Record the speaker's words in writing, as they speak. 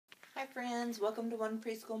Hi friends, welcome to One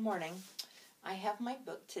Preschool Morning. I have my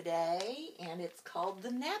book today and it's called The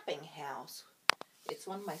Napping House. It's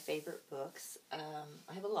one of my favorite books.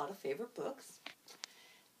 I have a lot of favorite books.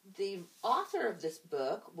 The author of this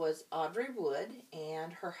book was Audrey Wood,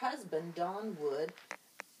 and her husband, Don Wood,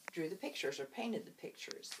 drew the pictures or painted the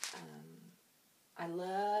pictures. I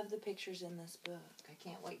love the pictures in this book. I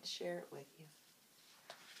can't wait to share it with you.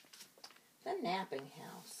 The Napping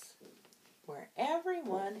House, where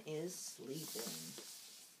everyone is sleeping.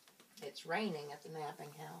 It's raining at the napping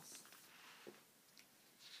house.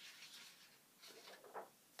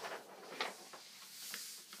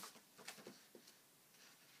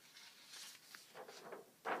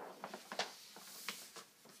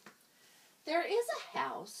 There is a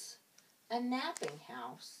house, a napping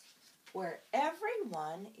house, where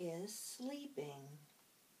everyone is sleeping.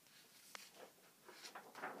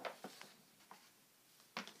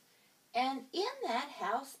 And in that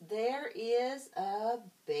house, there is a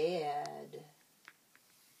bed.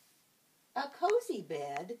 A cozy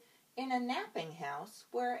bed in a napping house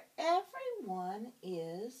where everyone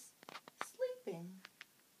is sleeping.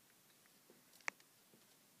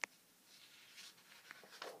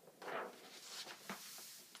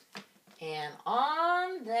 And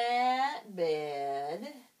on that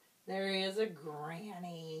bed, there is a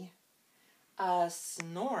granny. A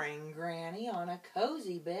snoring granny on a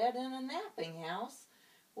cozy bed in a napping house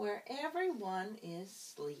where everyone is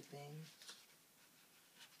sleeping.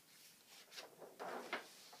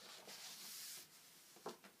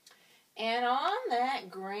 And on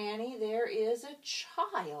that granny there is a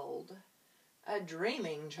child, a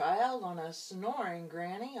dreaming child on a snoring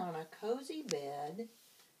granny on a cozy bed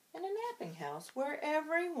in a napping house where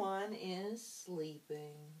everyone is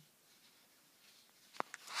sleeping.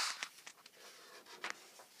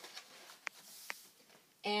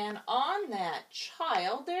 And on that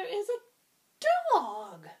child, there is a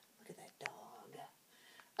dog. Look at that dog.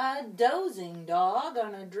 A dozing dog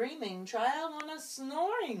on a dreaming child on a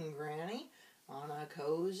snoring granny on a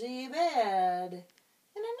cozy bed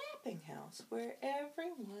in a napping house where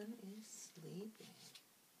everyone is sleeping.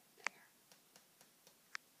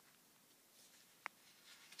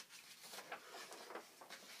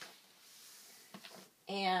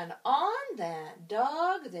 And on that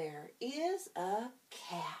dog there is a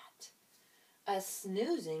cat. A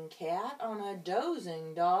snoozing cat on a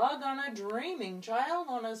dozing dog on a dreaming child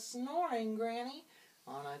on a snoring granny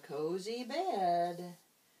on a cozy bed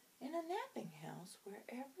in a napping house where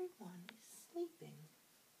everyone is sleeping.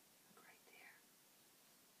 Look right there.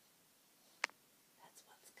 That's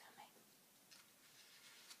what's coming.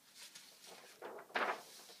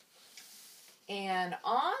 And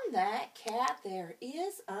on that cat there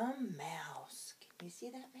is a mouse. Can you see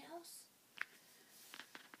that mouse?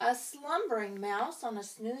 A slumbering mouse on a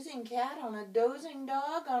snoozing cat on a dozing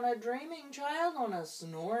dog on a dreaming child on a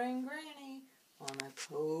snoring granny on a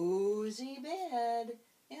cozy bed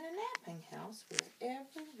in a napping house where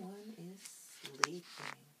everyone is sleeping.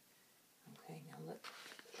 Okay, now look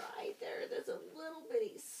right there. There's a little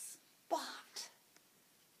bitty spot.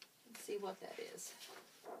 Let's see what that is.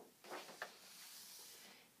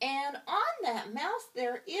 And on that mouse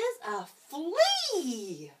there is a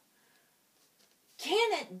flea.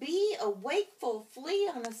 Can it be a wakeful flea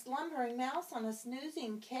on a slumbering mouse, on a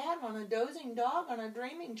snoozing cat, on a dozing dog, on a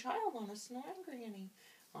dreaming child, on a snoring granny,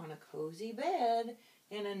 on a cozy bed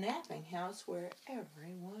in a napping house where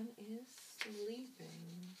everyone is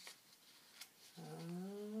sleeping? I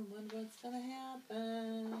wonder what's going to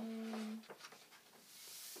happen.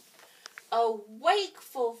 A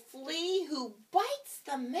wakeful flea who bites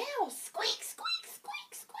the mouse. Squeak, squeak,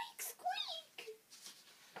 squeak, squeak, squeak.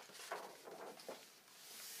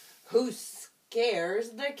 Who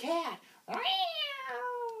scares the cat.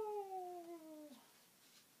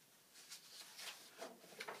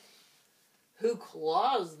 Who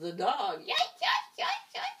claws the dog. Yike, yike, yike,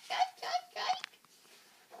 yike, yike, yike,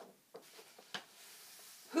 yike.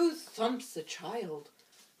 Who thumps the child.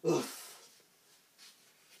 Oof.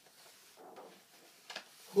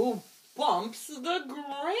 Who bumps the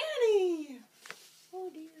granny? Oh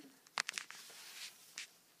dear.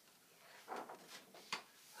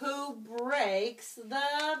 Who breaks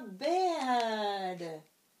the bed?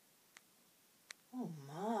 Oh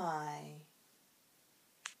my.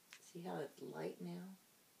 See how it's light now?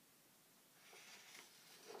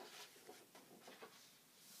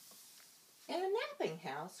 In a napping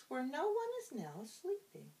house where no one is now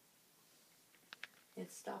sleeping.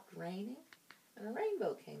 It stopped raining. And a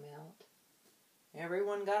rainbow came out.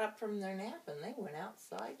 Everyone got up from their nap and they went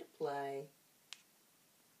outside to play.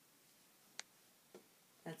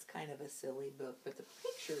 That's kind of a silly book, but the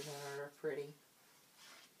pictures are pretty.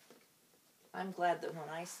 I'm glad that when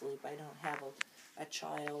I sleep I don't have a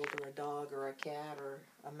child or a dog or a cat or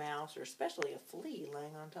a mouse or especially a flea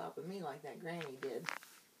laying on top of me like that Granny did.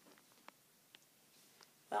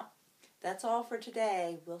 Well, that's all for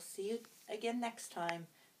today. We'll see you again next time.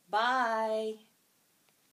 Bye!